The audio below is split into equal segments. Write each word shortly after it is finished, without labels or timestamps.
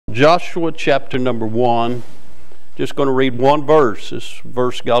Joshua chapter number 1. Just going to read one verse. This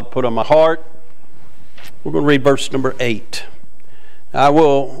verse God put on my heart. We're going to read verse number 8. I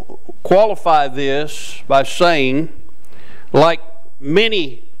will qualify this by saying, like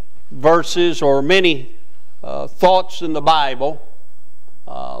many verses or many thoughts in the Bible,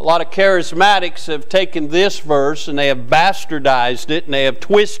 a lot of charismatics have taken this verse and they have bastardized it and they have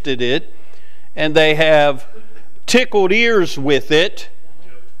twisted it and they have tickled ears with it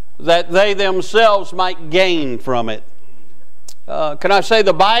that they themselves might gain from it. Can I say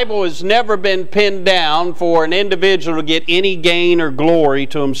the Bible has never been pinned down for an individual to get any gain or glory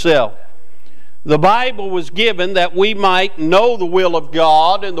to himself. The Bible was given that we might know the will of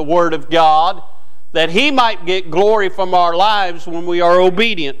God and the Word of God, that He might get glory from our lives when we are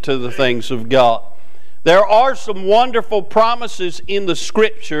obedient to the things of God. There are some wonderful promises in the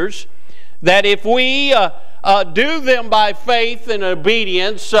Scriptures that if we do them by faith and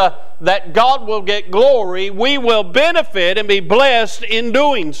obedience, that God will get glory, we will benefit and be blessed in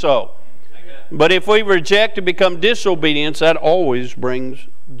doing so. But if we reject and become disobedient, that always brings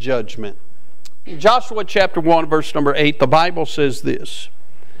judgment. In Joshua chapter 1, verse number 8, the Bible says this: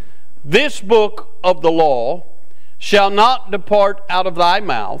 "This book of the law shall not depart out of thy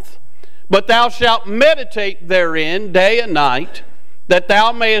mouth, but thou shalt meditate therein day and night, that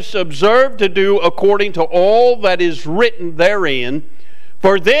thou mayest observe to do according to all that is written therein.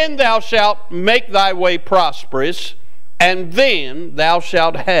 For then thou shalt make thy way prosperous, and then thou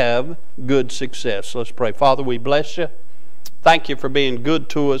shalt have good success." Let's pray. Father, we bless you. Thank you for being good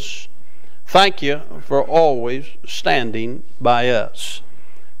to us. Thank you for always standing by us.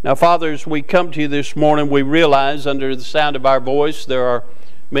 Now, Father, as we come to you this morning, we realize under the sound of our voice there are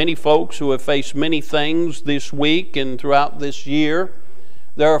many folks who have faced many things this week and throughout this year.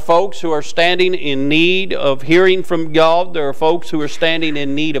 There are folks who are standing in need of hearing from God. There are folks who are standing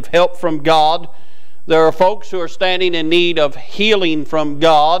in need of help from God. There are folks who are standing in need of healing from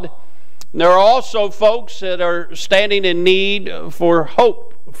God. There are also folks that are standing in need for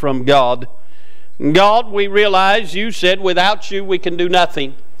hope from God. God, we realize you said without you we can do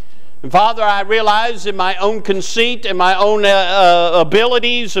nothing. And Father, I realize in my own conceit and my own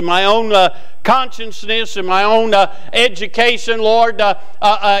abilities and my own consciousness and my own education, Lord,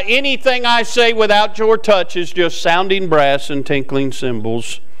 anything I say without your touch is just sounding brass and tinkling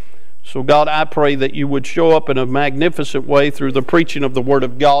cymbals. So God, I pray that you would show up in a magnificent way through the preaching of the Word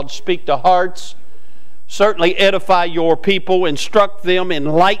of God. Speak to hearts. Certainly edify your people, instruct them,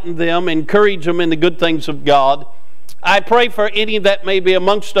 enlighten them, encourage them in the good things of God. I pray for any that may be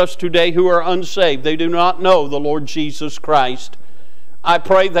amongst us today who are unsaved. They do not know the Lord Jesus Christ. I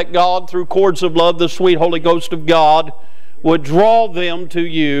pray that God, through cords of love, the sweet Holy Ghost of God, would draw them to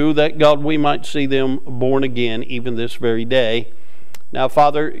you, that God, we might see them born again even this very day. Now,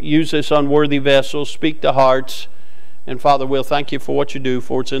 Father, use this unworthy vessel, speak to hearts, and Father, we'll thank you for what you do,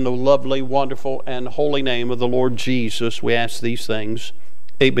 for it's in the lovely, wonderful, and holy name of the Lord Jesus we ask these things.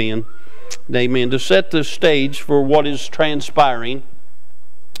 Amen. Amen. To set the stage for what is transpiring,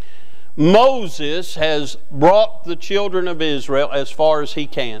 Moses has brought the children of Israel as far as he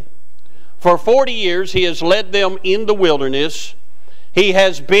can. For 40 years he has led them in the wilderness. He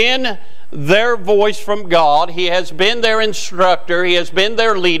has been their voice from God. He has been their instructor. He has been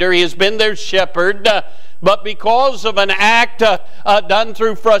their leader. He has been their shepherd. But because of an act done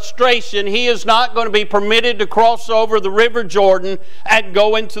through frustration, he is not going to be permitted to cross over the River Jordan and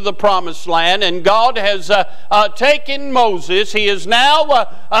go into the Promised Land. And God has taken Moses. He is now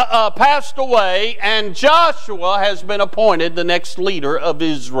passed away, and Joshua has been appointed the next leader of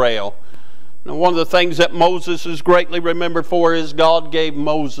Israel. Now, one of the things that Moses is greatly remembered for is God gave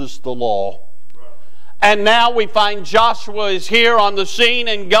Moses the law. And now we find Joshua is here on the scene,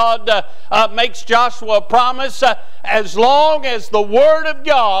 and God makes Joshua a promise. As long as the Word of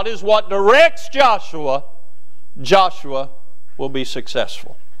God is what directs Joshua, Joshua will be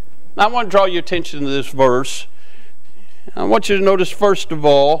successful. Now I want to draw your attention to this verse. I want you to notice, first of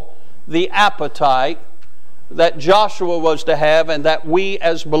all, the appetite that Joshua was to have and that we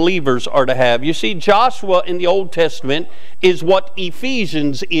as believers are to have. You see, Joshua in the Old Testament is what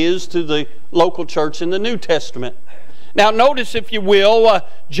Ephesians is to the local church in the New Testament. Now notice, if you will,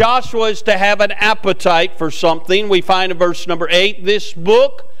 Joshua is to have an appetite for something. We find in verse number 8, "This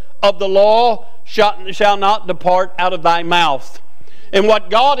book of the law shall not depart out of thy mouth." And what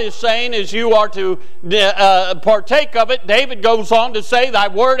God is saying is you are to partake of it. David goes on to say, "Thy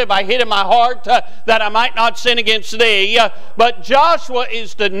word have I hid in my heart, that I might not sin against thee." But Joshua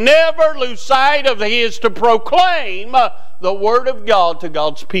is to never lose sight of, he is to proclaim the word of God to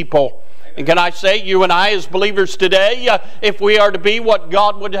God's people. And can I say, you and I as believers today, if we are to be what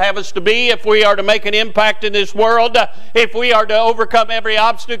God would have us to be, if we are to make an impact in this world, if we are to overcome every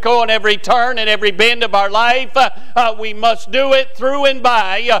obstacle and every turn and every bend of our life, we must do it through and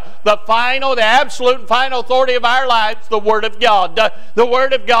by the absolute and final authority of our lives, the Word of God. The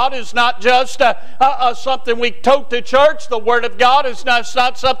Word of God is not just something we tote to church. The Word of God is not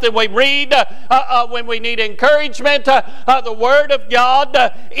something we read when we need encouragement. The Word of God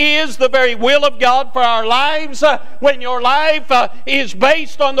is the very will of God for our lives. When your life is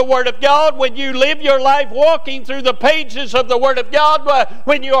based on the Word of God, when you live your life walking through the pages of the Word of God,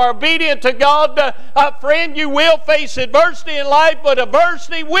 when you are obedient to God, friend, you will face adversity in life, but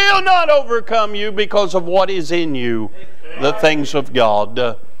adversity will not overcome you because of what is in you, the things of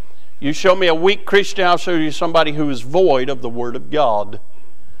God. You show me a weak Christian, I'll show you somebody who is void of the Word of God.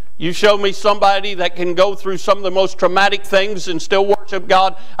 You show me somebody that can go through some of the most traumatic things and still worship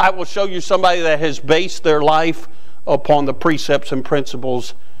God, I will show you somebody that has based their life upon the precepts and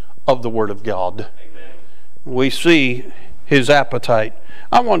principles of the Word of God. Amen. We see his appetite.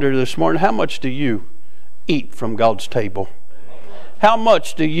 I wonder this morning, how much do you eat from God's table? How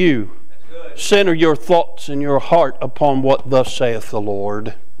much do you center your thoughts and your heart upon what thus saith the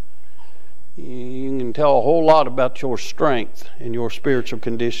Lord? You can tell a whole lot about your strength and your spiritual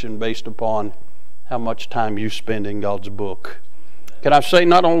condition based upon how much time you spend in God's book. Can I say,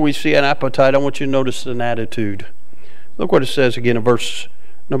 not only we see an appetite, I want you to notice an attitude. Look what it says again in verse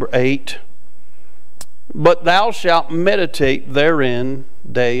number 8. But thou shalt meditate therein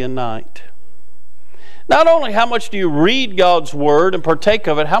day and night. Not only how much do you read God's Word and partake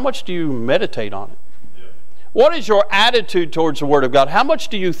of it, how much do you meditate on it? What is your attitude towards the Word of God? How much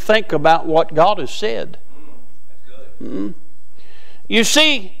do you think about what God has said? That's good. You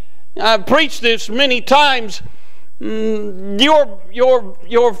see, I've preached this many times. Your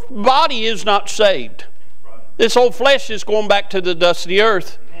body is not saved. This old flesh is going back to the dust of the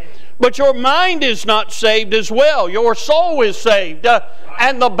earth. But your mind is not saved as well. Your soul is saved.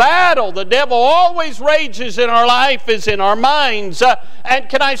 And the battle, the devil always rages in our life, is in our minds. And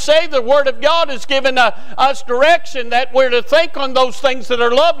can I say, the Word of God has given us direction that we're to think on those things that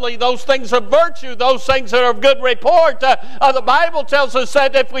are lovely, those things of virtue, those things that are of good report. The Bible tells us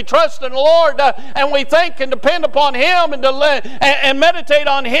that if we trust in the Lord and we think and depend upon Him and meditate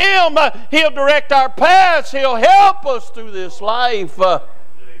on Him, He'll direct our paths. He'll help us through this life.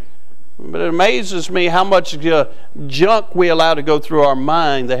 But it amazes me how much junk we allow to go through our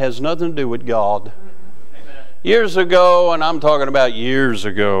mind that has nothing to do with God. Amen. Years ago, and I'm talking about years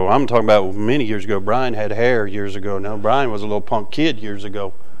ago, I'm talking about many years ago. Brian had hair years ago. Now, Brian was a little punk kid years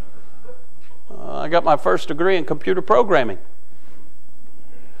ago. I got my first degree in computer programming.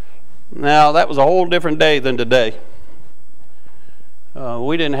 Now, that was a whole different day than today.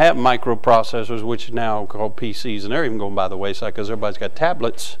 We didn't have microprocessors, which now are called PCs, and they're even going by the wayside because everybody's got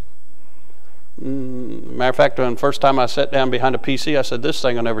tablets. Matter of fact, the first time I sat down behind a PC, I said, this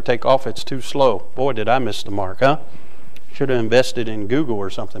thing will never take off. It's too slow. Boy, did I miss the mark, huh? Should have invested in Google or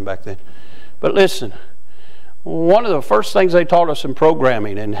something back then. But listen, one of the first things they taught us in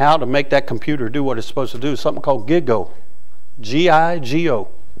programming and how to make that computer do what it's supposed to do is something called GIGO. G-I-G-O.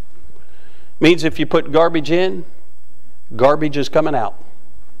 Means if you put garbage in, garbage is coming out.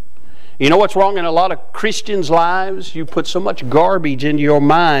 You know what's wrong in a lot of Christians' lives? You put so much garbage into your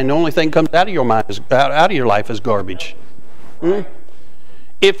mind, the only thing that comes out of your mind is out of your life is garbage.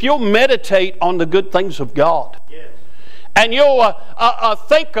 If you'll meditate on the good things of God, and you'll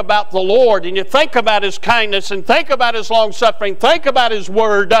think about the Lord, and you think about His kindness, and think about His long-suffering, think about His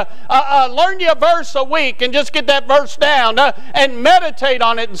Word, learn you a verse a week, and just get that verse down, and meditate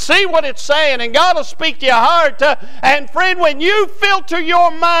on it, and see what it's saying, and God will speak to your heart. And friend, when you filter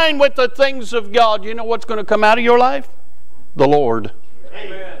your mind with the things of God, you know what's going to come out of your life? The Lord.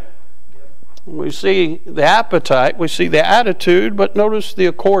 Amen. We see the appetite, we see the attitude, but notice the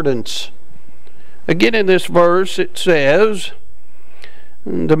accordance. Again in this verse it says,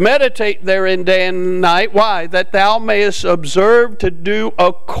 to meditate therein day and night. Why? That thou mayest observe to do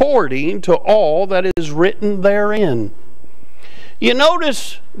according to all that is written therein. You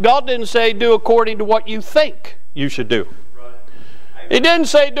notice God didn't say do according to what you think you should do. He didn't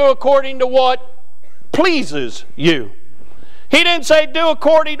say do according to what pleases you. He didn't say do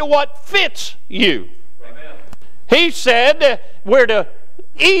according to what fits you. He said we're to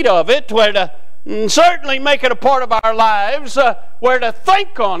eat of it, we're to certainly make it a part of our lives, we're to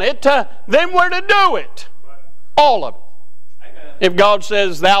think on it, then we're to do it. All of it. Amen. If God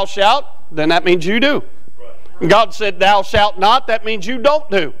says thou shalt, then that means you do. Right. God said thou shalt not, that means you don't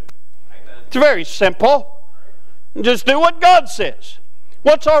do. Amen. It's very simple. Just do what God says.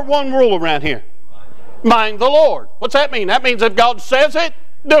 What's our one rule around here? Mind the Lord. What's that mean? That means if God says it,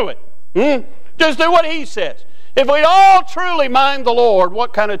 do it. Just do what He says. If we all truly mind the Lord,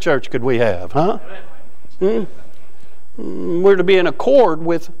 what kind of church could we have? Huh? We're to be in accord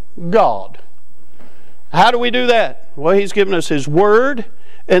with God. How do we do that? Well, He's given us His Word,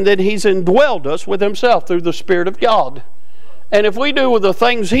 and then He's indwelled us with Himself through the Spirit of God. And if we do the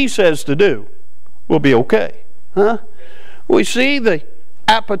things He says to do, we'll be okay. Huh? We see the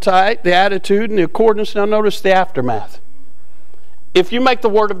appetite, the attitude, and the accordance. Now notice the aftermath. If you make the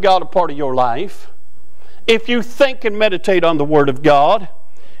Word of God a part of your life, if you think and meditate on the Word of God,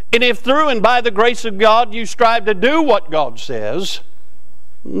 and if through and by the grace of God you strive to do what God says,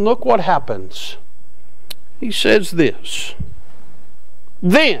 look what happens. He says this,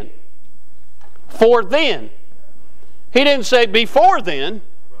 then, for then. He didn't say before then.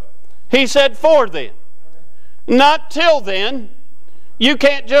 He said for then. Not till then. You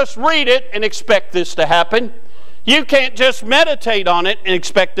can't just read it and expect this to happen. You can't just meditate on it and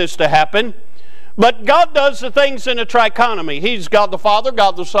expect this to happen. But God does the things in a trichotomy. He's God the Father,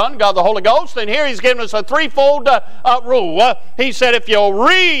 God the Son, God the Holy Ghost, and here He's given us a threefold rule. He said if you'll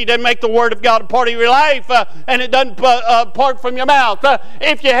read and make the Word of God a part of your life, and it doesn't part from your mouth,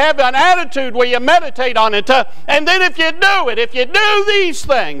 if you have an attitude where you meditate on it, and then if you do it, if you do these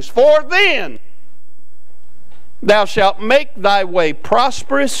things, for then thou shalt make thy way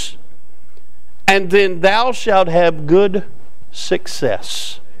prosperous, and then thou shalt have good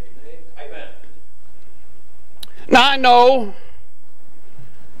success. Amen. Now I know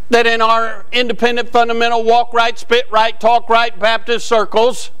that in our independent, fundamental, walk right, spit right, talk right Baptist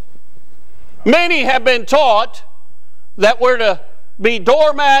circles, many have been taught that we're to be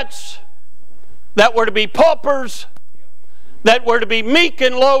doormats, that we're to be paupers, that we're to be meek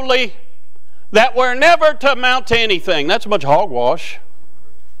and lowly, that we're never to amount to anything. That's a bunch of hogwash.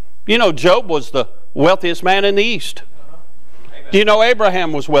 You know, Job was the wealthiest man in the East. Do you know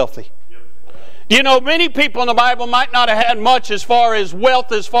Abraham was wealthy? You know, many people in the Bible might not have had much as far as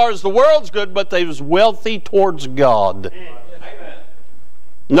wealth, as far as the world's good, but they was wealthy towards God. Amen.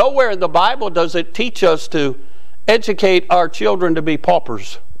 Nowhere in the Bible does it teach us to educate our children to be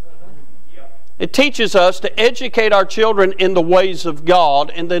paupers. It teaches us to educate our children in the ways of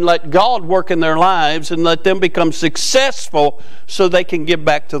God and then let God work in their lives and let them become successful so they can give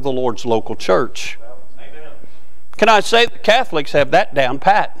back to the Lord's local church. Amen. Can I say the Catholics have that down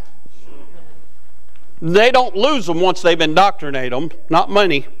pat? They don't lose them once they've indoctrinated them, not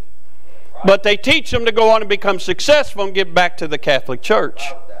money. But they teach them to go on and become successful and give back to the Catholic Church.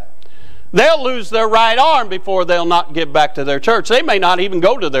 They'll lose their right arm before they'll not give back to their church. They may not even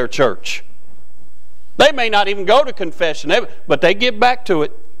go to their church. They may not even go to confession, but they give back to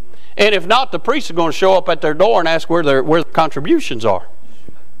it. And if not, the priest is going to show up at their door and ask where their contributions are.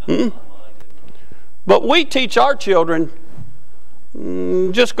 But we teach our children,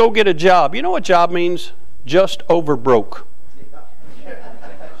 just go get a job. You know what job means? Just over broke.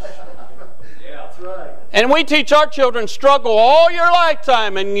 And we teach our children, struggle all your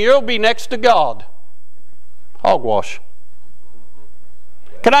lifetime and you'll be next to God. Hogwash.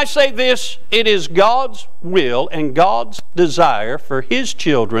 Can I say this? It is God's will and God's desire for His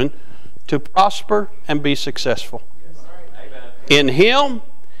children to prosper and be successful. In Him,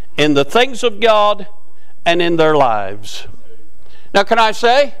 in the things of God, and in their lives. Now can I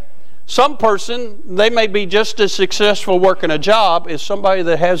say, some person, they may be just as successful working a job as somebody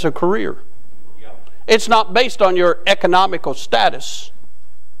that has a career. It's not based on your economical status.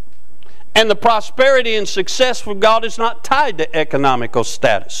 And the prosperity and success of God is not tied to economical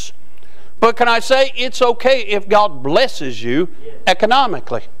status. But can I say it's okay if God blesses you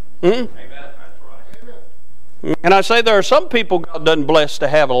economically? Amen. Can I say there are some people God doesn't bless to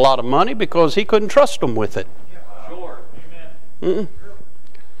have a lot of money because He couldn't trust them with it? Sure. Amen.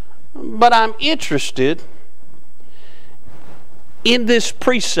 But I'm interested in this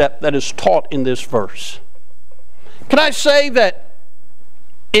precept that is taught in this verse. Can I say that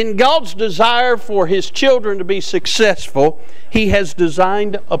in God's desire for His children to be successful, He has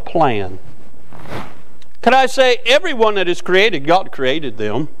designed a plan. Can I say everyone that is created, God created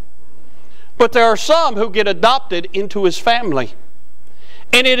them. But there are some who get adopted into His family.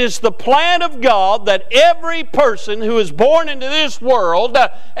 And it is the plan of God that every person who is born into this world,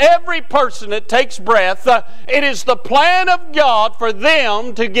 every person that takes breath, it is the plan of God for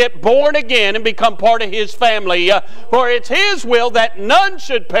them to get born again and become part of His family. For it's His will that none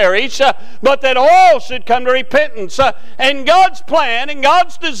should perish, but that all should come to repentance. And God's plan and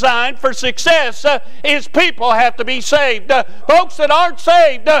God's design for success is people have to be saved. Folks that aren't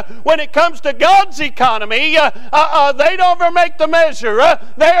saved, when it comes to God's economy, they don't ever make the measure.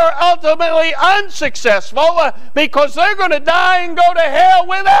 They are ultimately unsuccessful because they're going to die and go to hell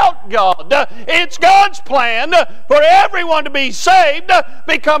without God. It's God's plan for everyone to be saved,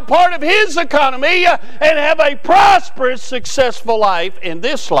 become part of His economy, and have a prosperous, successful life in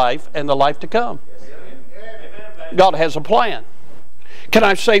this life and the life to come. God has a plan. Can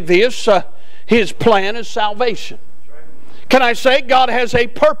I say this? His plan is salvation. Can I say God has a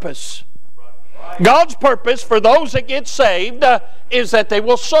purpose? God's purpose for those that get saved is that they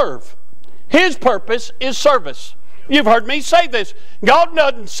will serve. His purpose is service. You've heard me say this. God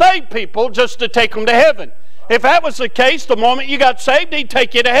doesn't save people just to take them to heaven. If that was the case, the moment you got saved, He'd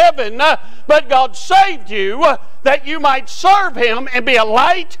take you to heaven. But God saved you that you might serve Him and be a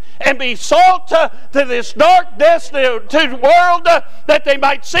light and be salt to this dark, destitute world, that they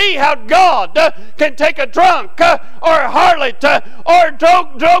might see how God can take a drunk or a harlot or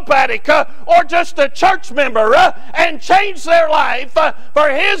a dope addict or just a church member and change their life for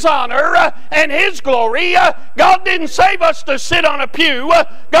His honor and His glory. God didn't save us to sit on a pew.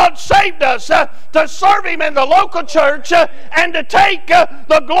 God saved us to serve Him in the local church and to take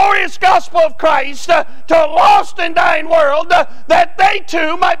the glorious gospel of Christ to a lost and dying world, that they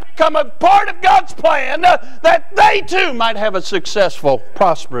too might become a part of God's plan, that they too might have a successful,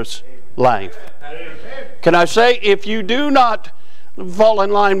 prosperous life. Can I say, if you do not fall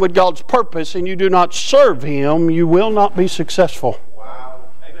in line with God's purpose and you do not serve Him, you will not be successful.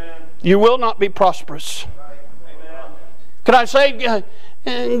 You will not be prosperous. Can I say,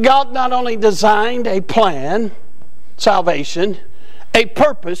 God not only designed a plan, salvation, a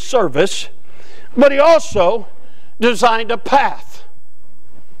purpose, service, but He also designed a path.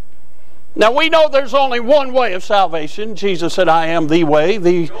 Now we know there's only one way of salvation. Jesus said, I am the way,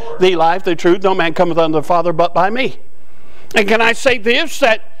 the life, the truth. No man cometh unto the Father but by me. And can I say this,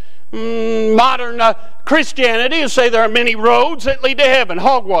 that modern Christianity is say there are many roads that lead to heaven.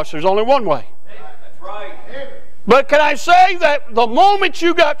 Hogwash, there's only one way. That's right. But can I say that the moment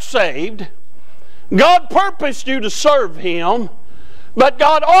you got saved, God purposed you to serve Him, but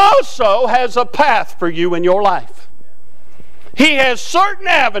God also has a path for you in your life. He has certain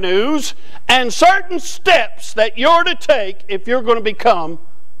avenues and certain steps that you're to take if you're going to become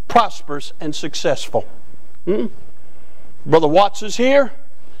prosperous and successful. Brother Watts is here.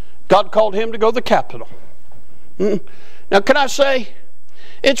 God called him to go to the Capitol. Now can I say,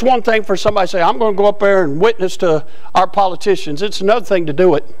 it's one thing for somebody to say, I'm going to go up there and witness to our politicians. It's another thing to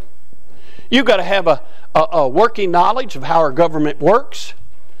do it. You've got to have a working knowledge of how our government works.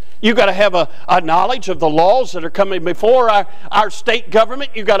 You've got to have a knowledge of the laws that are coming before our state government.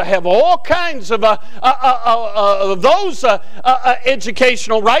 You've got to have all kinds of those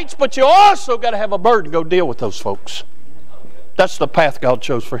educational rights, but you also got to have a burden to go deal with those folks. That's the path God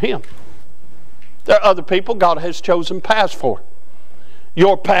chose for him. There are other people God has chosen paths for.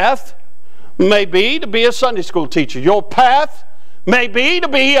 Your path may be to be a Sunday school teacher. Your path may be to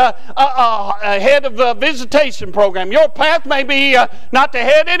be a head of a visitation program. Your path may be not to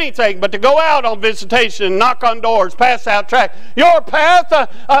head anything, but to go out on visitation, knock on doors, pass out tract. Your path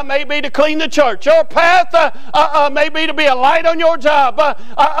may be to clean the church. Your path may be to be a light on your job.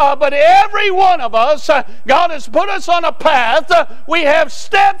 But every one of us, God has put us on a path. We have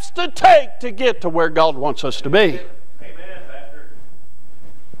steps to take to get to where God wants us to be.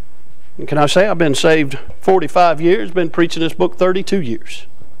 And can I say, I've been saved 45 years, been preaching this book 32 years.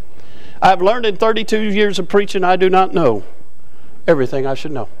 I've learned in 32 years of preaching, I do not know everything I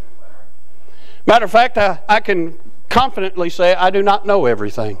should know. Matter of fact, I can confidently say I do not know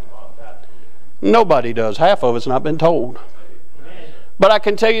everything. Nobody does. Half of it's not been told. But I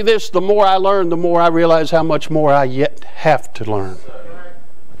can tell you this, the more I learn, the more I realize how much more I yet have to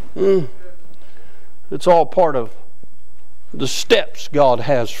learn. It's all part of the steps God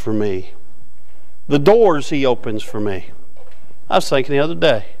has for me, the doors He opens for me. I was thinking the other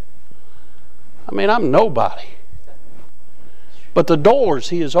day, I mean, I'm nobody, but the doors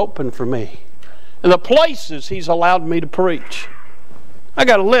He has opened for me and the places He's allowed me to preach. I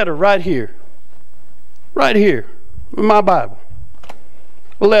got a letter right here in my Bible,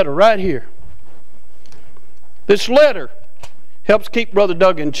 a letter right here. This letter helps keep Brother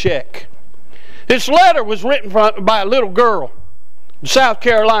Doug in check. This letter was written by a little girl South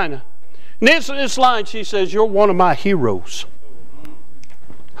Carolina. And this line, she says, "You're one of my heroes."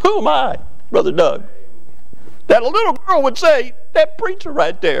 Who am I, Brother Doug? That a little girl would say, that preacher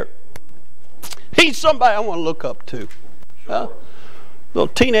right there, he's somebody I want to look up to. Little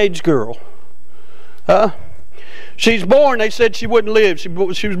teenage girl. She's born, they said she wouldn't live. She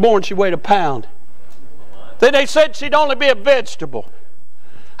was born, she weighed a pound. Then they said she'd only be a vegetable.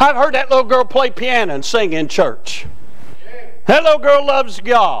 I've heard that little girl play piano and sing in church. That little girl loves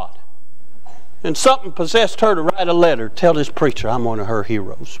God. And something possessed her to write a letter, tell this preacher I'm one of her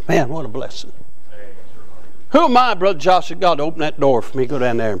heroes. Man, what a blessing. Who am I, Brother Joshua, God, to open that door for me, go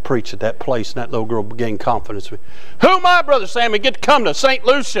down there and preach at that place, and that little girl gain confidence with me? Who am I, Brother Sammy, get to come to St.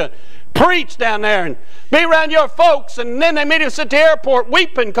 Lucia, preach down there and be around your folks, and then they meet us at the airport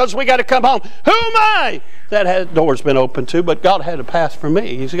weeping because we got to come home? Who am I? That door's been open too, but God had a path for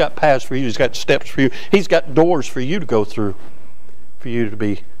me. He's got paths for you. He's got steps for you. He's got doors for you to go through for you to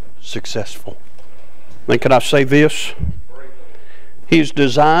be successful. Then can I say this? He's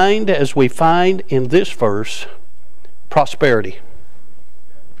designed, as we find in this verse, prosperity,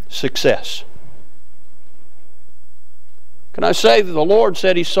 success. Can I say that the Lord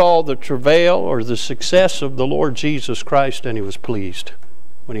said He saw the travail or the success of the Lord Jesus Christ and He was pleased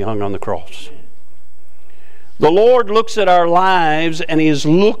when He hung on the cross. The Lord looks at our lives and He is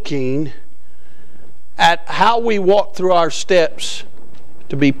looking at how we walk through our steps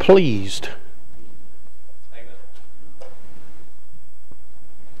to be pleased.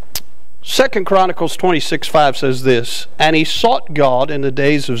 2 Chronicles 26:5 says this, "And he sought God in the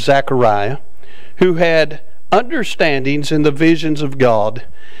days of Zechariah, who had understandings in the visions of God.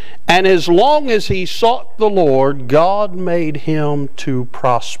 And as long as he sought the Lord, God made him to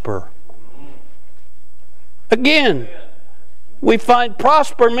prosper." Again, we find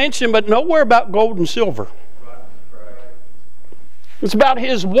prosper mentioned, but nowhere about gold and silver. It's about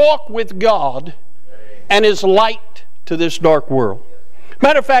his walk with God and his light to this dark world.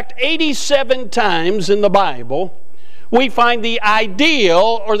 Matter of fact, 87 times in the Bible, we find the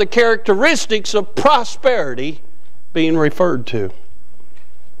ideal or the characteristics of prosperity being referred to.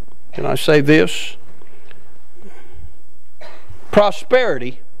 Can I say this?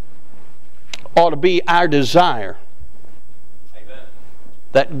 Prosperity ought to be our desire. Amen.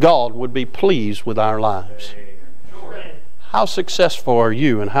 That God would be pleased with our lives. How successful are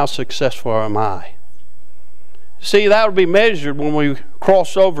you and how successful am I? See, that would be measured when we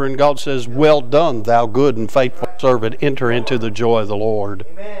cross over and God says, "Well done, thou good and faithful servant, enter into the joy of the Lord."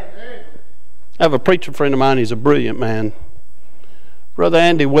 Amen. I have a preacher friend of mine, he's a brilliant man. Brother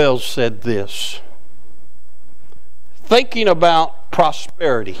Andy Wells said this, thinking about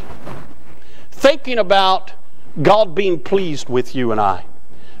prosperity, thinking about God being pleased with you and I,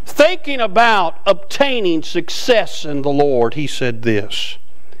 thinking about obtaining success in the Lord, he said this,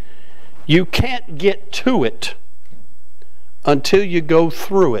 "You can't get to it until you go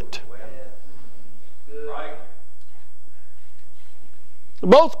through it."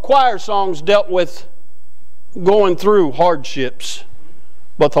 Both choir songs dealt with going through hardships,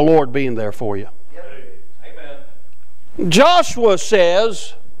 but the Lord being there for you. Amen. Joshua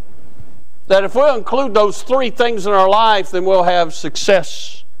says that if we'll include those three things in our life, then we'll have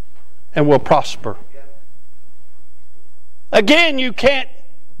success and we'll prosper. Again, you can't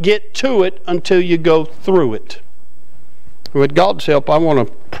get to it until you go through it. With God's help, I want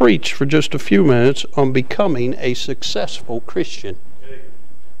to preach for just a few minutes on becoming a successful Christian.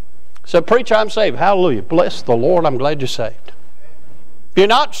 So, preacher, I'm saved. Hallelujah. Bless the Lord. I'm glad you're saved. If you're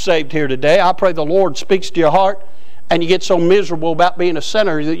not saved here today, I pray the Lord speaks to your heart and you get so miserable about being a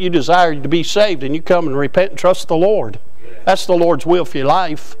sinner that you desire to be saved and you come and repent and trust the Lord. That's the Lord's will for your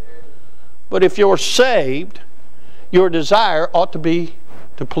life. But if you're saved, your desire ought to be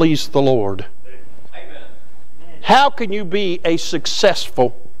to please the Lord. Amen. How can you be a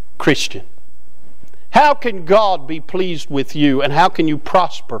successful Christian? How can God be pleased with you and how can you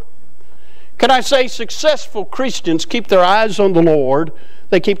prosper? Can I say successful Christians keep their eyes on the Lord,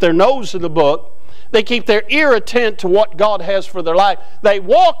 they keep their nose in the book, they keep their ear attent to what God has for their life. They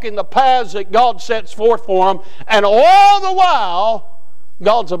walk in the paths that God sets forth for them, and all the while,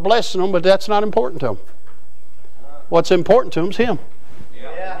 God's a blessing them, but that's not important to them. What's important to them is Him.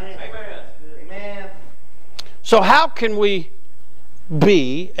 Yeah. Amen. Amen. So how can we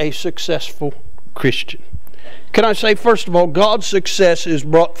be a successful Christian? Can I say, first of all, God's success is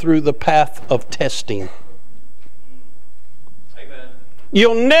brought through the path of testing. Amen.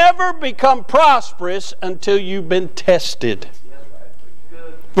 You'll never become prosperous until you've been tested.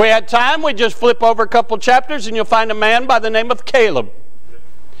 If we had time, we'd just flip over a couple chapters and you'll find a man by the name of Caleb.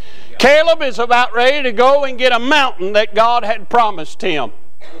 Caleb is about ready to go and get a mountain that God had promised him.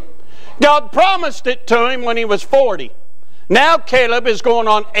 God promised it to him when he was 40. Now Caleb is going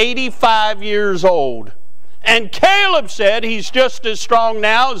on 85 years old. And Caleb said he's just as strong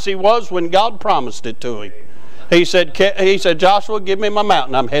now as he was when God promised it to him. He said, Joshua, give me my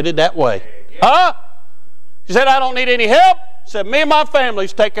mountain. I'm headed that way. Huh? He said, I don't need any help. He said, me and my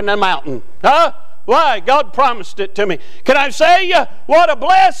family's taking the mountain. Huh? Why? God promised it to me. Can I say, what a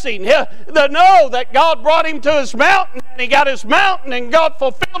blessing to know that God brought him to his mountain, and he got his mountain, and God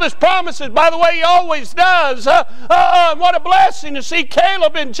fulfilled his promises. By the way, he always does. What a blessing to see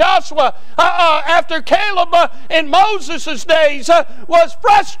Caleb and Joshua after Caleb in Moses' days was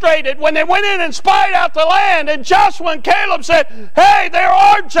frustrated when they went in and spied out the land, and Joshua and Caleb said, hey, there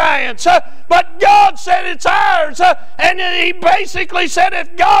are giants, but God said it's ours. And he basically said,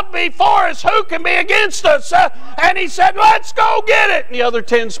 if God be for us, who can be against us? And he said, let's go get it. And the other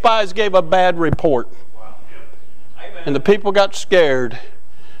 10 spies gave a bad report. Wow. And the people got scared.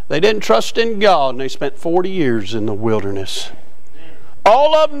 They didn't trust in God, and they spent 40 years in the wilderness.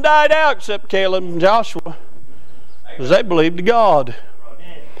 All of them died out except Caleb and Joshua, because they believed God.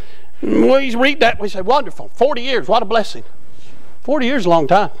 And we read that, we say, wonderful, 40 years, what a blessing. 40 years is a long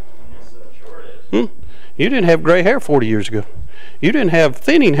time. You didn't have gray hair 40 years ago. You didn't have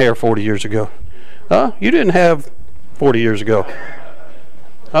thinning hair 40 years ago. Huh? You didn't have 40 years ago.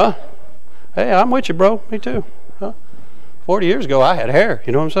 Huh? Hey, I'm with you, bro. Me too. Huh? 40 years ago, I had hair.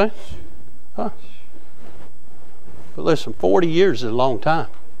 You know what I'm saying? Huh? But listen, 40 years is a long time.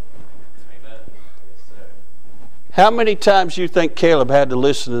 How many times do you think Caleb had to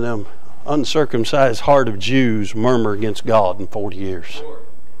listen to them uncircumcised heart of Jews murmur against God in 40 years?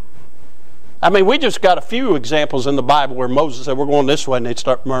 I mean, we just got a few examples in the Bible where Moses said, we're going this way, and they'd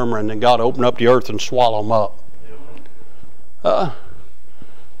start murmuring, and God opened up the earth and swallow them up.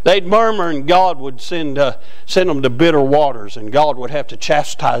 They'd murmur, and God would send them to bitter waters, and God would have to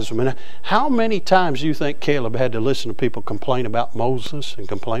chastise them. And how many times do you think Caleb had to listen to people complain about Moses and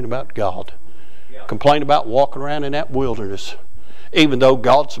complain about God? Yeah. Complain about walking around in that wilderness. Even though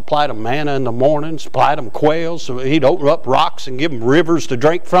God supplied them manna in the morning, supplied them quails, so he'd open up rocks and give them rivers to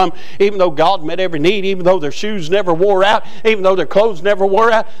drink from. Even though God met every need, even though their shoes never wore out, even though their clothes never wore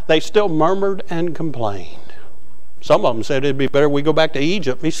out, they still murmured and complained. Some of them said it'd be better we go back to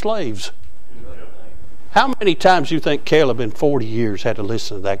Egypt and be slaves. How many times do you think Caleb in 40 years had to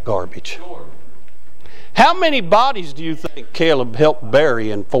listen to that garbage? How many bodies do you think Caleb helped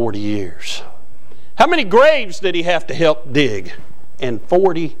bury in 40 years? How many graves did he have to help dig in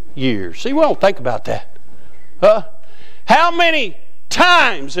 40 years? See, we don't think about that. How many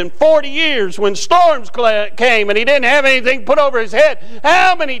times in 40 years when storms came and he didn't have anything put over his head,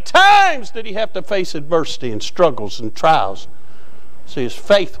 how many times did he have to face adversity and struggles and trials? See, his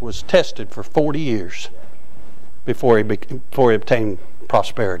faith was tested for 40 years before he obtained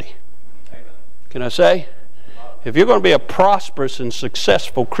prosperity. Can I say, if you're going to be a prosperous and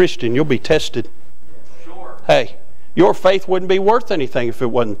successful Christian, you'll be tested. Hey, your faith wouldn't be worth anything if it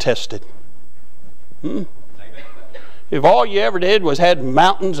wasn't tested. If all you ever did was had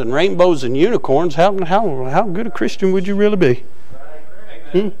mountains and rainbows and unicorns, how good a Christian would you really be?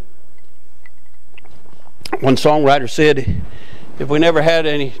 One songwriter said, if we never had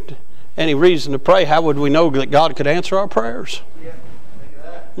any reason to pray, how would we know that God could answer our prayers?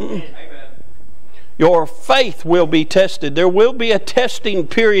 Your faith will be tested. There will be a testing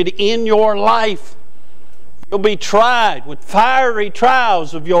period in your life. You'll be tried with fiery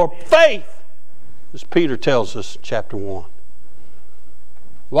trials of your faith, as Peter tells us in chapter 1.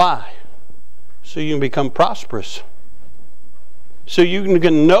 Why? So you can become prosperous. So you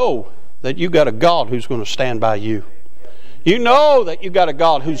can know that you got a God who's going to stand by you. You know that you got a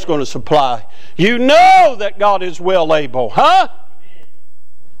God who's going to supply. You know that God is well able. Huh?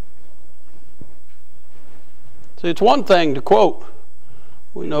 See, it's one thing to quote,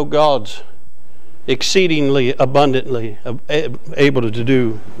 we know God's exceedingly abundantly able to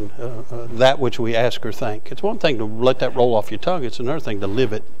do that which we ask or think. It's one thing to let that roll off your tongue. It's another thing to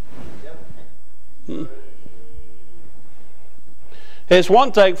live it. It's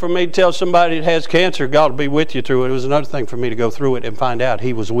one thing for me to tell somebody that has cancer, God will be with you through it. It was another thing for me to go through it and find out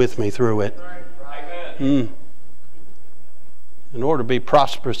He was with me through it. In order to be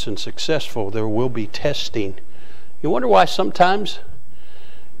prosperous and successful, there will be testing. You wonder why sometimes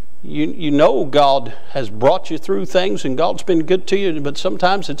you know God has brought you through things and God's been good to you, but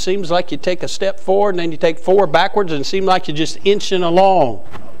sometimes it seems like you take a step forward and then you take 4 backwards and it seems like you're just inching along.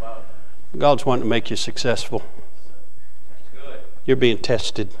 God's wanting to make you successful. You're being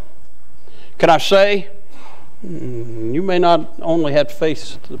tested. Can I say, You may not only have to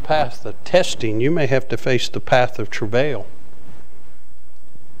face the path of testing, you may have to face the path of travail.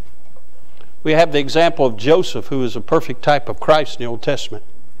 We have the example of Joseph, who is a perfect type of Christ in the Old Testament.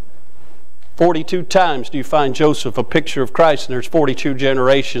 42 times do you find Joseph a picture of Christ, and there's 42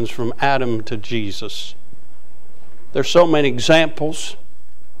 generations from Adam to Jesus. There's so many examples.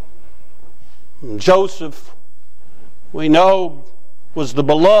 Joseph, we know, was the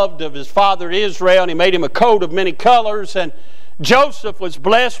beloved of his father Israel, and he made him a coat of many colors. And Joseph was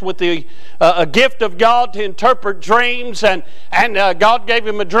blessed with the a gift of God to interpret dreams, and God gave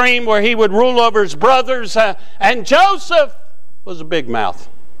him a dream where he would rule over his brothers. And Joseph was a big mouth.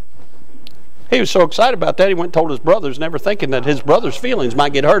 He was so excited about that, he went and told his brothers, never thinking that his brothers' feelings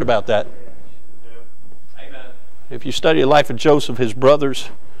might get hurt about that. Amen. If you study the life of Joseph, his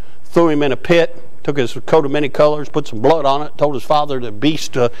brothers threw him in a pit, took his coat of many colors, put some blood on it, told his father the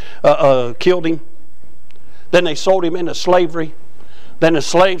beast killed him. Then they sold him into slavery. Then the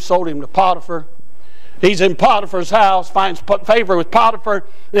slave sold him to Potiphar. He's in Potiphar's house, finds favor with Potiphar.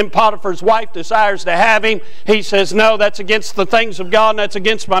 Then Potiphar's wife desires to have him. He says, no, that's against the things of God, and that's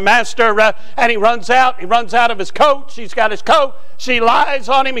against my master. And he runs out. He runs out of his coat. She's got his coat. She lies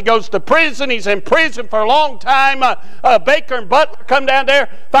on him. He goes to prison. He's in prison for a long time. Baker and butler come down there,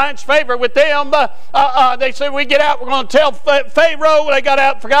 finds favor with them. They say, we get out. We're going to tell Pharaoh. They got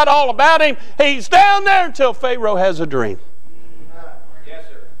out, forgot all about him. He's down there until Pharaoh has a dream.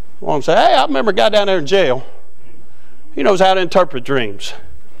 One say, hey, I remember a guy down there in jail. He knows how to interpret dreams.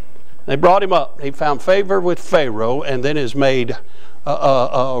 They brought him up. He found favor with Pharaoh, and then is made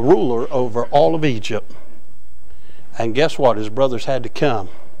a ruler over all of Egypt. And guess what? His brothers had to come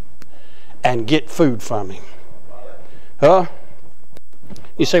and get food from him. Huh?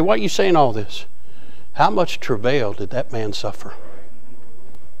 You say, why are you saying all this? How much travail did that man suffer?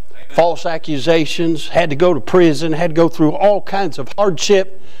 False accusations, had to go to prison, had to go through all kinds of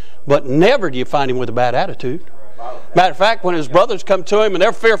hardship. But never do you find him with a bad attitude. Matter of fact, when his brothers come to him and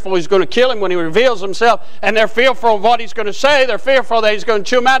they're fearful he's going to kill him when he reveals himself, and they're fearful of what he's going to say, they're fearful that he's going to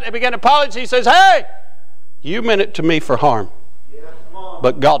chew him out, they begin to apologize. He says, hey, you meant it to me for harm,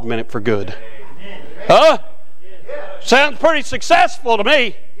 but God meant it for good. Huh? Sounds pretty successful to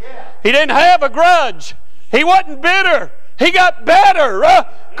me. He didn't have a grudge. He wasn't bitter. He got better,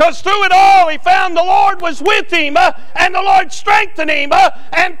 because through it all he found the Lord was with him, and the Lord strengthened him,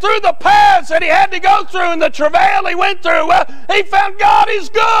 and through the paths that he had to go through and the travail he went through, he found God is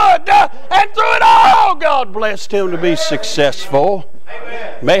good, and through it all God blessed him to be successful.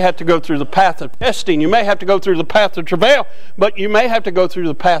 Amen. You may have to go through the path of testing, you may have to go through the path of travail, but you may have to go through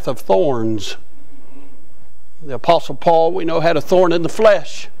the path of thorns. The Apostle Paul, we know, had a thorn in the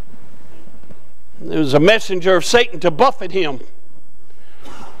flesh. It was a messenger of Satan to buffet him.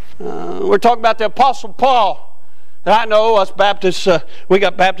 We're talking about the Apostle Paul. And I know us Baptists, we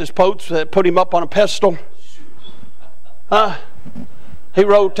got Baptist popes that put him up on a pedestal. He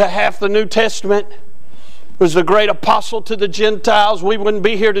wrote half the New Testament. Was the great apostle to the Gentiles. We wouldn't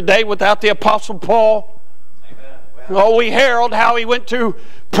be here today without the Apostle Paul. Amen. Oh, we herald how he went to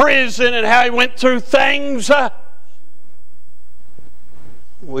prison and how he went through things.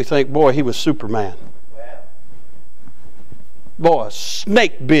 We think, boy, he was Superman. Boy, a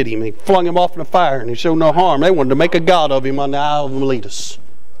snake bit him. He flung him off in the fire and he showed no harm. They wanted to make a god of him on the Isle of Miletus.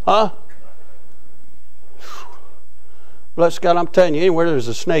 Huh? Bless God, I'm telling you, anywhere there's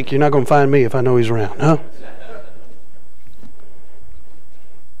a snake, you're not going to find me if I know he's around. Huh?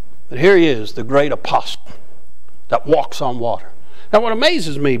 But here he is, the great apostle that walks on water. Now what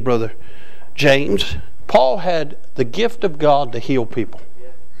amazes me, Brother James, Paul had the gift of God to heal people.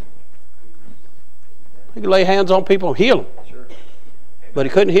 He could lay hands on people and heal them. Sure. But he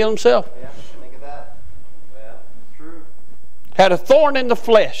couldn't heal himself. Yeah, think of that. Well, true. Had a thorn in the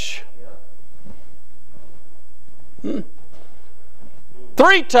flesh. Yeah.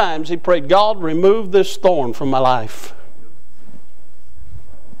 3 times he prayed, God, remove this thorn from my life.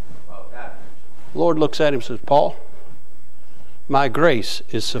 Lord looks at him and says, Paul, my grace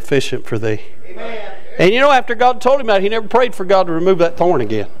is sufficient for thee. Amen. And you know, after God told him that, he never prayed for God to remove that thorn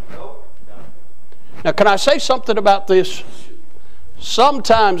again. Now, can I say something about this?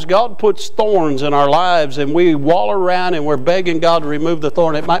 Sometimes God puts thorns in our lives and we wallow around and we're begging God to remove the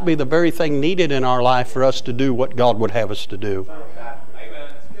thorn. It might be the very thing needed in our life for us to do what God would have us to do.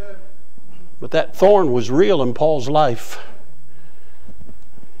 But that thorn was real in Paul's life.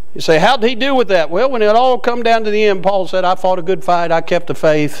 You say, how did he do with that? Well, when it all come down to the end, Paul said, I fought a good fight, I kept the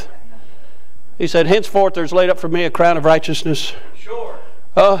faith. He said, henceforth there's laid up for me a crown of righteousness. Sure.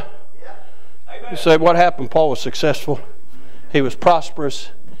 You say, what happened? Paul was successful. He was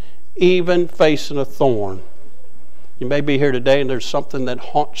prosperous, even facing a thorn. You may be here today and there's something that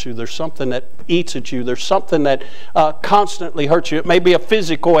haunts you. There's something that eats at you. There's something that constantly hurts you. It may be a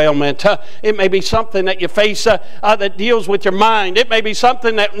physical ailment. It may be something that you face that deals with your mind. It may be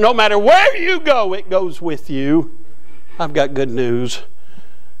something that no matter where you go, it goes with you. I've got good news.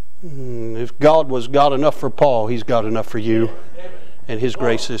 If God was God enough for Paul, He's God enough for you. And His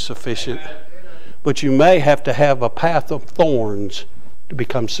grace is sufficient. But you may have to have a path of thorns to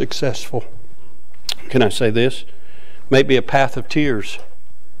become successful. Can I say this? Maybe a path of tears.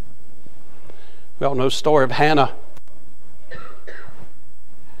 We all know the story of Hannah.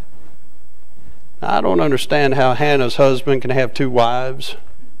 I don't understand how Hannah's husband can have 2 wives.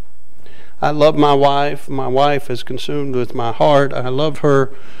 I love my wife. My wife is consumed with my heart. I love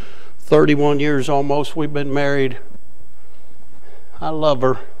her 31 years almost. We've been married. I love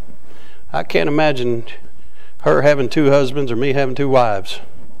her. I can't imagine her having 2 husbands or me having 2 wives.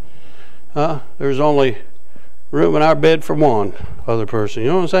 There's only room in our bed for one other person. You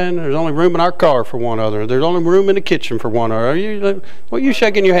know what I'm saying? There's only room in our car for one other. There's only room in the kitchen for one other. What are you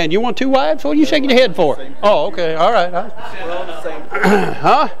shaking your hand? You want 2 wives? What are you shaking your head for? Oh, okay. All right.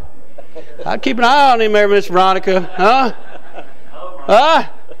 Huh? I'd keep an eye on him there, Miss Veronica. Huh? Huh?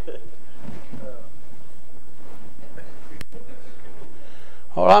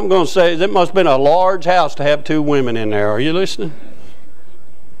 All I'm going to say is it must have been a large house to have 2 women in there. Are you listening?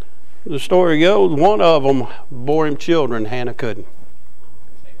 The story goes, one of them bore him children, Hannah couldn't.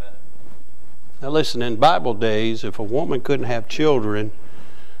 Amen. Now listen, in Bible days, if a woman couldn't have children,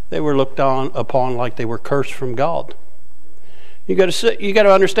 they were looked upon like they were cursed from God. You got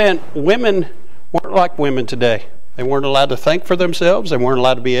to understand, women weren't like women today. They weren't allowed to think for themselves. They weren't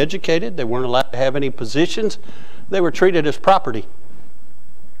allowed to be educated. They weren't allowed to have any positions. They were treated as property.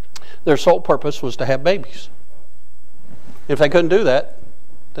 Their sole purpose was to have babies. If they couldn't do that,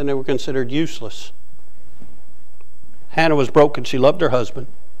 then they were considered useless. Hannah was broken. She loved her husband.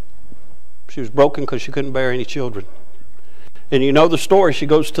 She was broken because she couldn't bear any children. And you know the story. She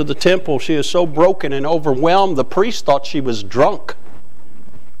goes to the temple. She is so broken and overwhelmed, the priest thought she was drunk.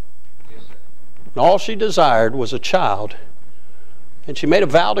 And all she desired was a child. And she made a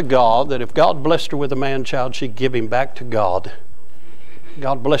vow to God that if God blessed her with a man-child, she'd give him back to God.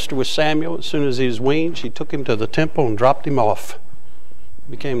 God blessed her with Samuel. As soon as he was weaned, she took him to the temple and dropped him off.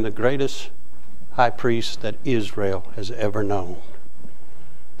 Became the greatest high priest that Israel has ever known.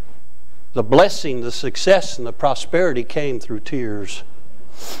 The blessing, the success, and the prosperity came through tears.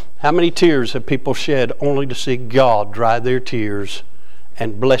 How many tears have people shed only to see God dry their tears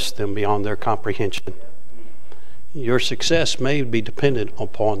and bless them beyond their comprehension? Your success may be dependent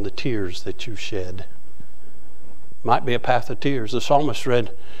upon the tears that you shed. Might be a path of tears. The psalmist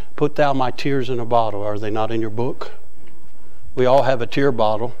read, "Put thou my tears in a bottle." Are they not in your book? We all have a tear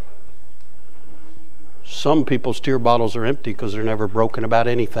bottle. Some people's tear bottles are empty because they're never broken about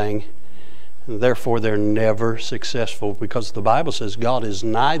anything. And therefore, they're never successful, because the Bible says God is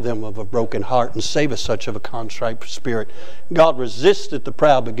nigh them of a broken heart and saveth such of a contrite spirit. God resisteth the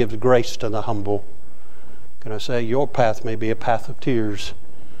proud but gives grace to the humble. Can I say, your path may be a path of tears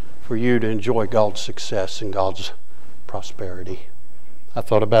for you to enjoy God's success and God's prosperity. I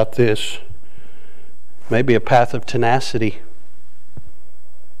thought about this. Maybe a path of tenacity.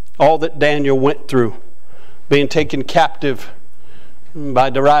 All that Daniel went through, being taken captive by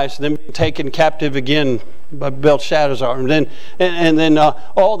Darius, then being taken captive again by Belshazzar, and then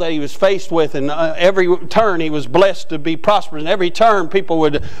all that he was faced with, and every turn he was blessed to be prosperous, and every turn people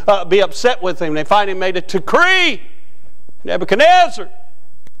would be upset with him. They finally made a decree. Nebuchadnezzar,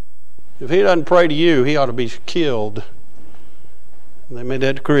 if he doesn't pray to you, he ought to be killed. And they made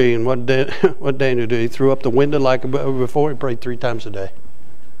that decree, and what Daniel did, he threw up the window like before. He prayed 3 times a day.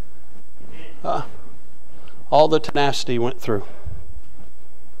 All the tenacity he went through,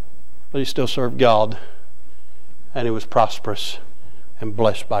 but he still served God, and he was prosperous and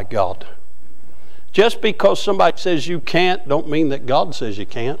blessed by God. Just because somebody says you can't, don't mean that God says you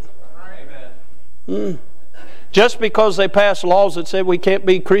can't. Just because they pass laws that say we can't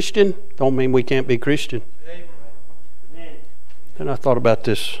be Christian, don't mean we can't be Christian. And I thought about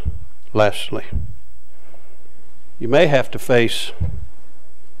this lastly. You may have to face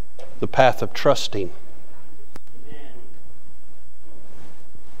the path of trusting.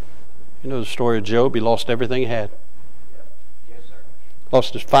 You know the story of Job. He lost everything he had. Yes, sir.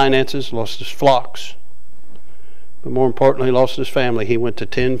 Lost his finances, lost his flocks. But more importantly, he lost his family. He went to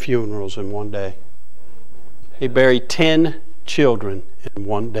 10 funerals in one day. He buried 10 children in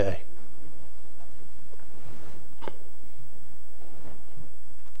one day.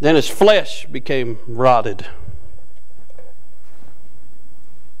 Then his flesh became rotted.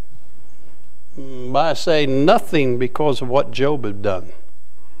 by saying nothing because of what Job had done.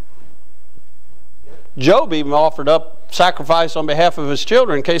 Job even offered up sacrifice on behalf of his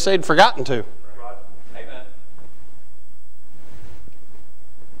children in case they'd forgotten to. Amen.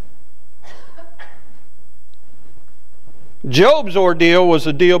 Job's ordeal was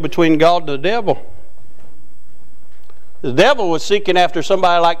a deal between God and the devil. The devil was seeking after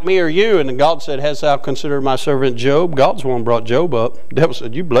somebody like me or you, and God said, "Hast thou considered my servant Job?" God's the one who brought Job up. The devil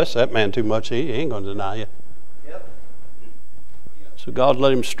said, "You bless that man too much. He ain't going to deny you." Yep. So God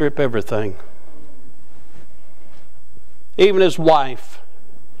let him strip everything. Even his wife,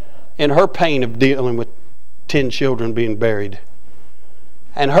 in her pain of dealing with 10 children being buried,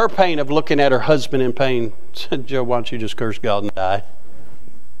 and her pain of looking at her husband in pain, said, "Job, why don't you just curse God and die?"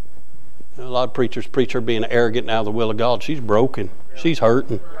 A lot of preachers preach her being arrogant and out of the will of God. She's broken. She's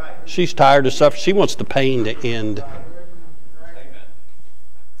hurting. She's tired of suffering. She wants the pain to end.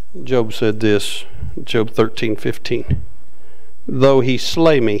 Job said this, Job 13:15. "Though he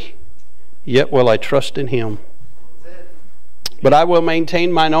slay me, yet will I trust in him. But I will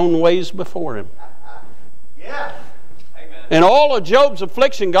maintain mine own ways before him." Yeah. In all of Job's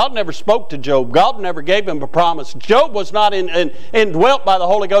affliction, God never spoke to Job. God never gave him a promise. Job was not indwelt by the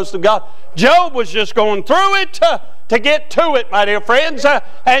Holy Ghost of God. Job was just going through it to get to it, my dear friends.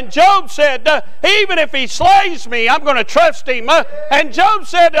 And Job said, even if he slays me, I'm going to trust him. And Job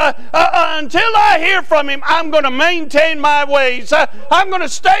said, until I hear from him, I'm going to maintain my ways. I'm going to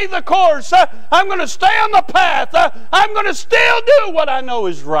stay the course. I'm going to stay on the path. I'm going to still do what I know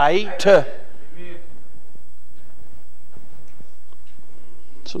is right.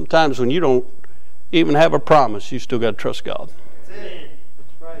 Sometimes when you don't even have a promise, you still got to trust God. That's it.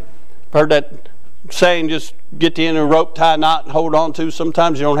 That's right. I've heard that saying, just get the end of the rope, tie a knot, and hold on to.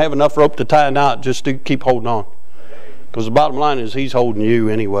 Sometimes you don't have enough rope to tie a knot, just to keep holding on. Because the bottom line is He's holding you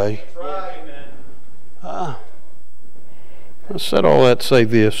anyway. That's right. I said all that to say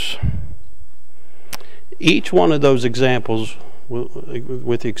this. Each one of those examples,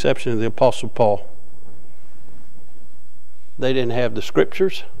 with the exception of the Apostle Paul, they didn't have the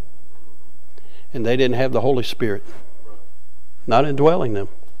Scriptures, and they didn't have the Holy Spirit, not indwelling them.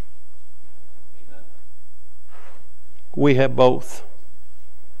 We have both,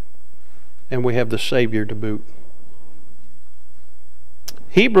 and we have the Savior to boot.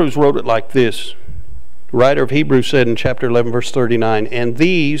 Hebrews wrote it like this. The writer of Hebrews said in chapter 11, verse 39, "And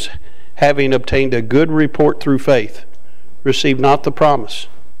these, having obtained a good report through faith, received not the promise."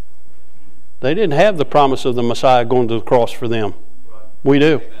 They didn't have the promise of the Messiah going to the cross for them. We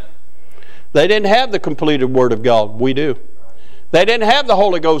do. They didn't have the completed Word of God. We do. They didn't have the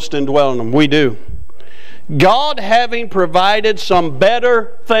Holy Ghost indwelling them. We do. God having provided some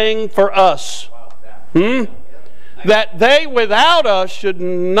better thing for us, that they without us should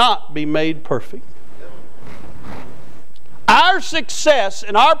not be made perfect. Our success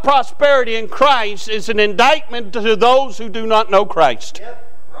and our prosperity in Christ is an indictment to those who do not know Christ. Yep.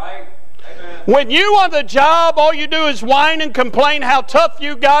 Right. When you on the job, all you do is whine and complain how tough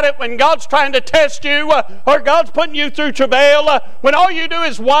you got it when God's trying to test you or God's putting you through travail. When all you do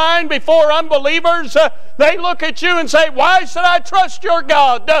is whine before unbelievers, they look at you and say, "Why should I trust your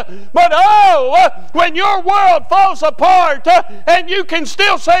God?" But when your world falls apart and you can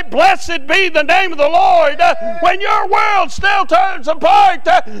still say, "Blessed be the name of the Lord," when your world still turns apart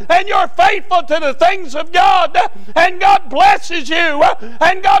and you're faithful to the things of God and God blesses you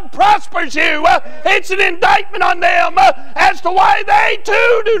and God prospers you, it's an indictment on them as to why they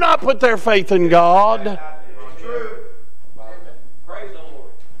too do not put their faith in God. It's true. Praise the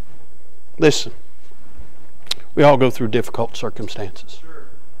Lord. Listen, we all go through difficult circumstances. Sure.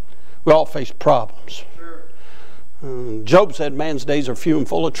 We all face problems. Sure. Job said man's days are few and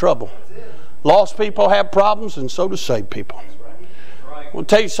full of trouble. Lost people have problems, and so do saved people. I'll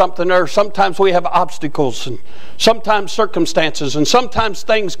tell you something, sometimes we have obstacles and sometimes circumstances and sometimes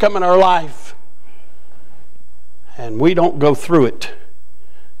things come in our life and we don't go through it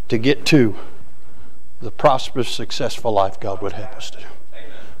to get to the prosperous, successful life God would help us to do.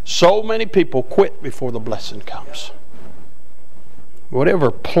 So many people quit before the blessing comes. Whatever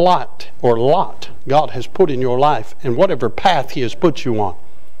plot or lot God has put in your life and whatever path He has put you on,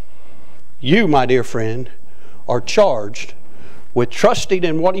 you, my dear friend, are charged with trusting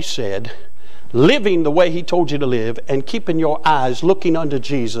in what He said, living the way He told you to live, and keeping your eyes looking unto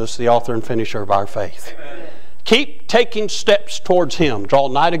Jesus, the author and finisher of our faith. Amen. Keep taking steps towards Him. Draw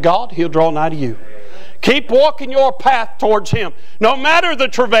nigh to God, He'll draw nigh to you. Keep walking your path towards Him. No matter the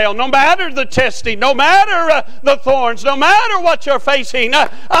travail, no matter the testing, no matter the thorns, no matter what you're facing.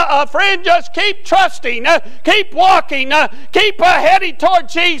 Friend, just keep trusting. Keep walking. Keep heading toward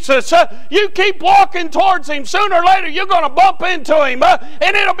Jesus. You keep walking towards Him. Sooner or later, you're going to bump into Him.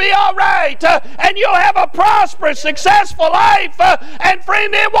 And it'll be all right. And you'll have a prosperous, successful life. And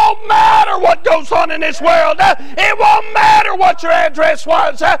friend, it won't matter what goes on in this world. It won't matter what your address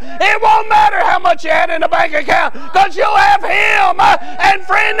was. It won't matter how much you had in the bank account, because you'll have Him. And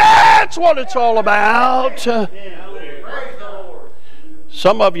friend, that's what it's all about.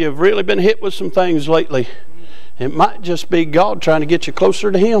 Some of you have really been hit with some things lately. It might just be God trying to get you closer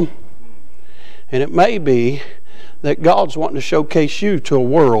to Him. And it may be that God's wanting to showcase you to a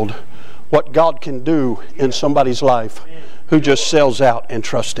world what God can do in somebody's life who just sells out and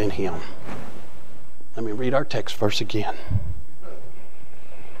trusts in Him. Let me read our text verse again.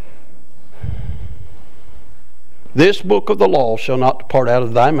 This book of the law shall not depart out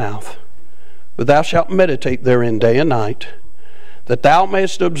of thy mouth, but thou shalt meditate therein day and night, that thou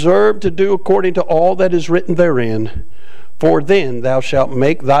mayest observe to do according to all that is written therein. For then thou shalt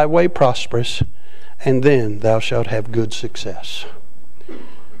make thy way prosperous, and then thou shalt have good success.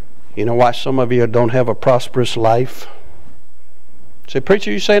 You know why some of you don't have a prosperous life? Say,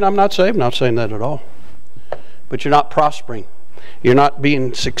 preacher, you saying I'm not saved? I'm not saying that at all. But you're not prospering. You're not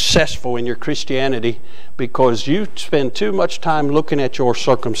being successful in your Christianity because you spend too much time looking at your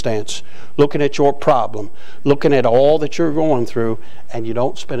circumstance, looking at your problem, looking at all that you're going through, and you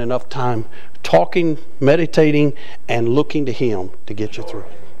don't spend enough time talking, meditating, and looking to Him to get you through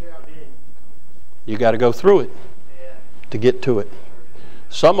it. You got to go through it to get to it.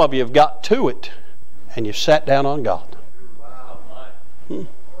 Some of you have got to it, and you sat down on God.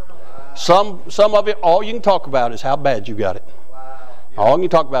 Some of it, all you can talk about is how bad you got it. All you can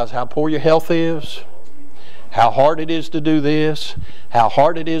talk about is how poor your health is, how hard it is to do this, how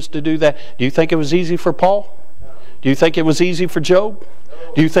hard it is to do that. Do you think it was easy for Paul? Do you think it was easy for Job?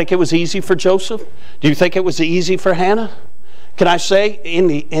 Do you think it was easy for Joseph? Do you think it was easy for Hannah? Can I say, in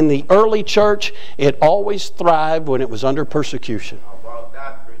the early church, it always thrived when it was under persecution.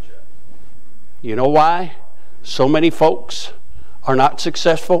 You know why so many folks are not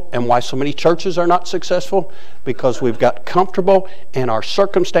successful and why so many churches are not successful? Because we've got comfortable in our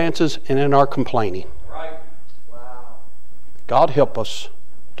circumstances and in our complaining. Right. Wow. God help us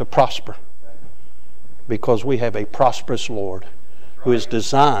to prosper because we have a prosperous Lord who has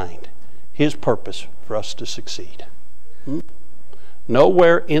designed His purpose for us to succeed.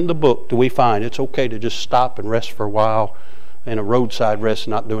 Nowhere in the book do we find it's okay to just stop and rest for a while in a roadside rest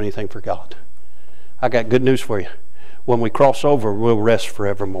and not do anything for God. I got good news for you. When we cross over, we'll rest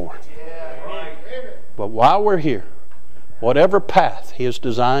forevermore. But while we're here, whatever path He has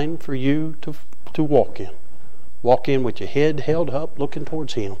designed for you to walk in with your head held up, looking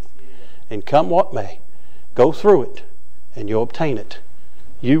towards Him. And come what may, go through it, and you'll obtain it.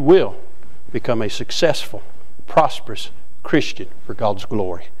 You will become a successful, prosperous Christian for God's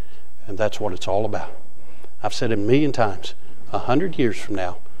glory. And that's what it's all about. I've said it a million times. 100 years from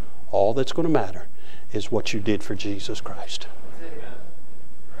now, all that's going to matter is what you did for Jesus Christ.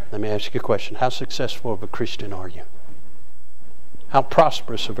 Let me ask you a question. How successful of a Christian are you? How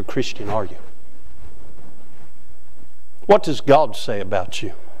prosperous of a Christian are you? What does God say about you?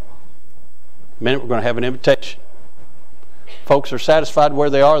 In a minute we're going to have an invitation. Folks are satisfied where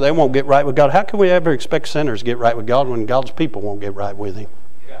they are. They won't get right with God. How can we ever expect sinners to get right with God when God's people won't get right with Him?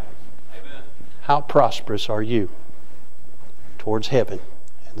 Yeah. Amen. How prosperous are you towards heaven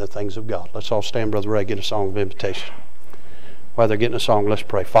and the things of God? Let's all stand, Brother Ray, get a song of invitation. While they're getting a song, let's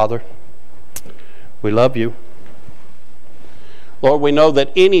pray. Father, we love You. Lord, we know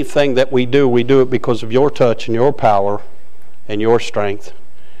that anything that we do it because of Your touch and Your power and Your strength.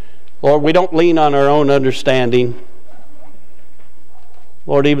 Lord, we don't lean on our own understanding.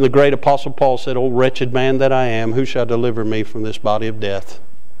 Lord, even the great Apostle Paul said, "O wretched man that I am, who shall deliver me from this body of death?"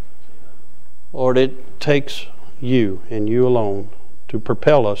 Lord, it takes You and You alone to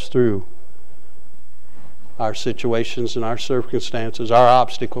propel us through our situations and our circumstances, our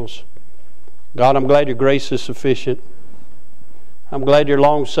obstacles. God, I'm glad Your grace is sufficient. I'm glad You're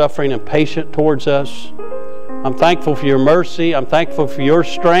long-suffering and patient towards us. I'm thankful for Your mercy. I'm thankful for Your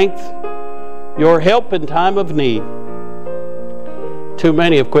strength, Your help in time of need. Too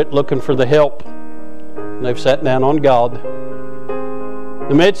many have quit looking for the help, and they've sat down on God. In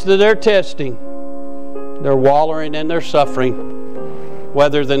the midst of their testing, they're wallowing in their suffering,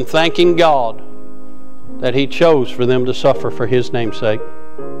 rather than thanking God that He chose for them to suffer for His name's sake.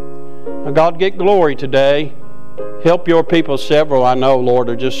 Now, God, get glory today. Help Your people. Several, I know, Lord,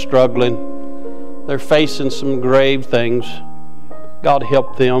 are just struggling. They're facing some grave things. God,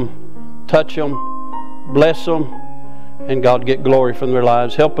 help them, touch them, bless them, and God, get glory from their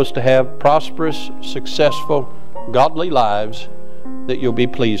lives. Help us to have prosperous, successful, godly lives that you'll be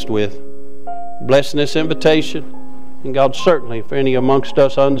pleased with. Bless this invitation. And God, certainly, for any amongst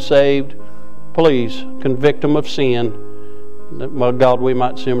us unsaved, please convict them of sin, that, my God, we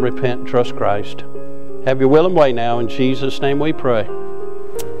might see them repent and trust Christ. Have your will and way now. In Jesus' name we pray.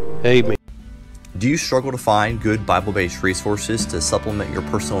 Amen. Do you struggle to find good Bible-based resources to supplement your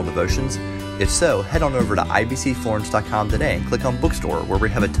personal devotions? If so, head on over to ibcflorence.com today and click on Bookstore, where we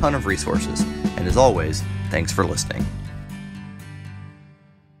have a ton of resources. And as always, thanks for listening.